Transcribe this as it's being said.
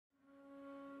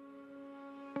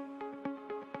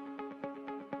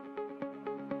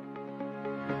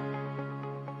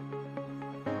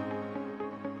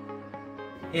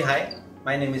Hey, hi,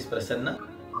 my name is Prasanna,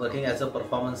 working as a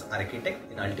performance architect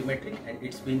in Altimetrik, and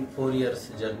it's been 4 years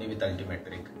journey with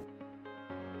Altimetrik.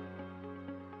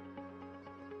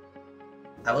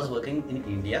 I was working in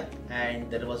India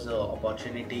and there was an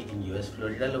opportunity in US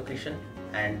Florida location,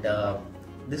 and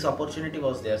this opportunity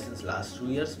was there since last 2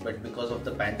 years, but because of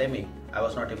the pandemic I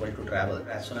was not able to travel.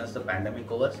 As soon as the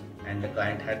pandemic over and the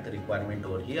client had the requirement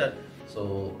over here, so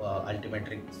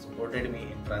Altimetrik supported me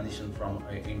in transition from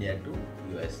India to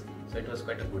US. So it was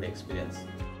quite a good experience.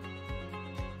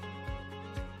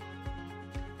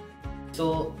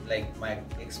 So like my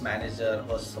ex-manager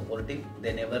was supportive.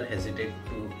 They never hesitate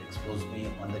to expose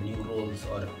me on the new roles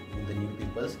or with the new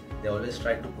peoples. They always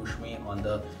try to push me on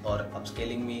the or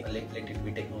upscaling me, like let it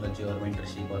be technology or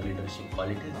mentorship or leadership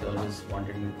qualities. They always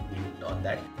wanted me to build on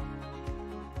that.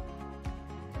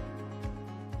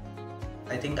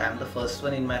 I think I'm the first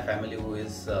one in my family who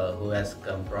has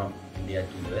come from India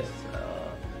to US.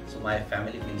 So my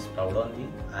family feels proud on me.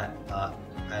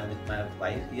 I'm with my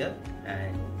wife here,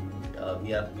 and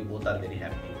we both are very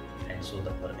happy, and so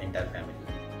the entire family.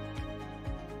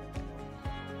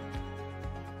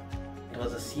 It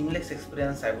was a seamless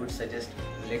experience. I would suggest,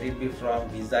 let it be from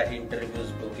visa interviews,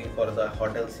 booking for the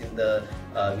hotels in the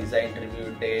visa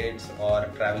interview dates, or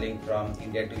traveling from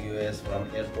India to US from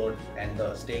airport and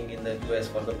staying in the US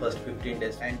for the first 15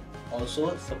 days, and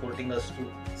also supporting us to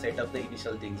set up the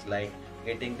initial things like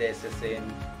getting the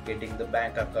SSN, getting the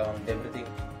bank account, everything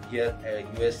here,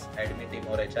 US admin team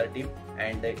or HR team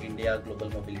and the India global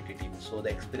mobility team. So the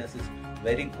experience is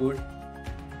very good.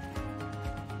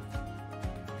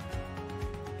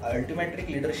 Altimetrik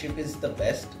leadership is the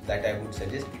best that I would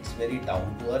suggest. It's very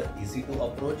down to earth, easy to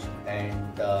approach,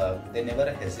 and they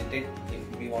never hesitate.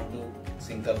 If we want to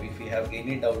sync up, if we have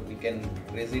any doubt, we can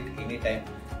raise it anytime.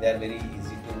 They are very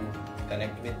easy to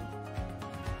connect with.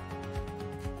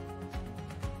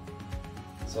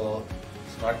 So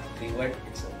it's not three word,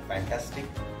 it's fantastic,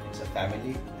 it's a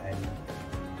family, and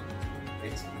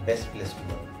it's best place to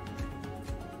work.